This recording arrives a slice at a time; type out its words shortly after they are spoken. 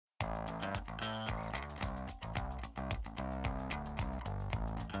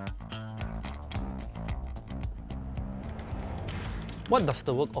What does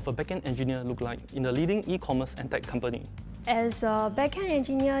the work of a backend engineer look like in a leading e-commerce and tech company? As a backend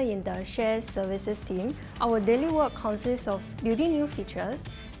engineer in the shared services team, our daily work consists of building new features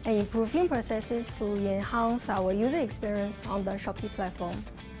and improving processes to enhance our user experience on the Shopee platform.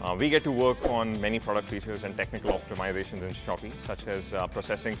 We get to work on many product features and technical optimizations in Shopee, such as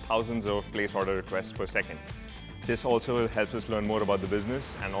processing thousands of place order requests per second. This also helps us learn more about the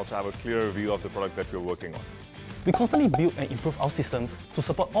business and also have a clearer view of the product that we're working on. We constantly build and improve our systems to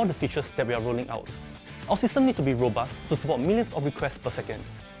support all the features that we are rolling out. Our system needs to be robust to support millions of requests per second.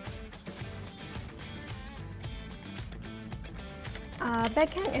 Are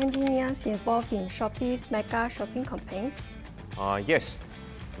backend engineers involved in Shopee's mega shopping campaigns? Yes.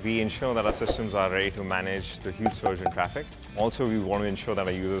 We ensure that our systems are ready to manage the huge surge in traffic. Also, we want to ensure that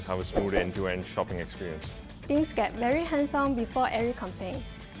our users have a smooth end-to-end shopping experience. Things get very hands-on before every campaign.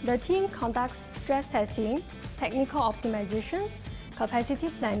 The team conducts stress testing, technical optimizations, capacity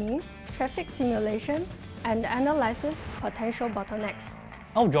planning, traffic simulation, and analyzes potential bottlenecks.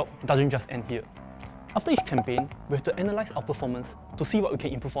 Our job doesn't just end here. After each campaign, we have to analyze our performance to see what we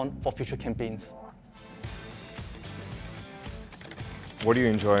can improve on for future campaigns. What do you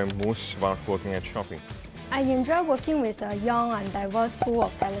enjoy most about working at Shopee? I enjoy working with a young and diverse pool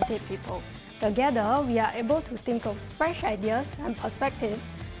of talented people. Together, we are able to think of fresh ideas and perspectives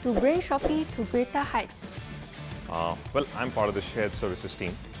to bring Shopee to greater heights. Well, I'm part of the shared services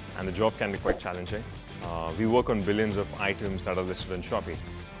team, and the job can be quite challenging. We work on billions of items that are listed on Shopee,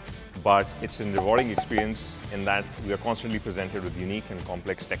 but it's a rewarding experience in that we are constantly presented with unique and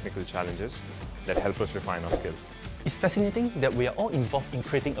complex technical challenges that help us refine our skills. It's fascinating that we are all involved in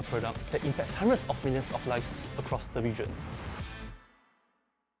creating a product that impacts hundreds of millions of lives across the region.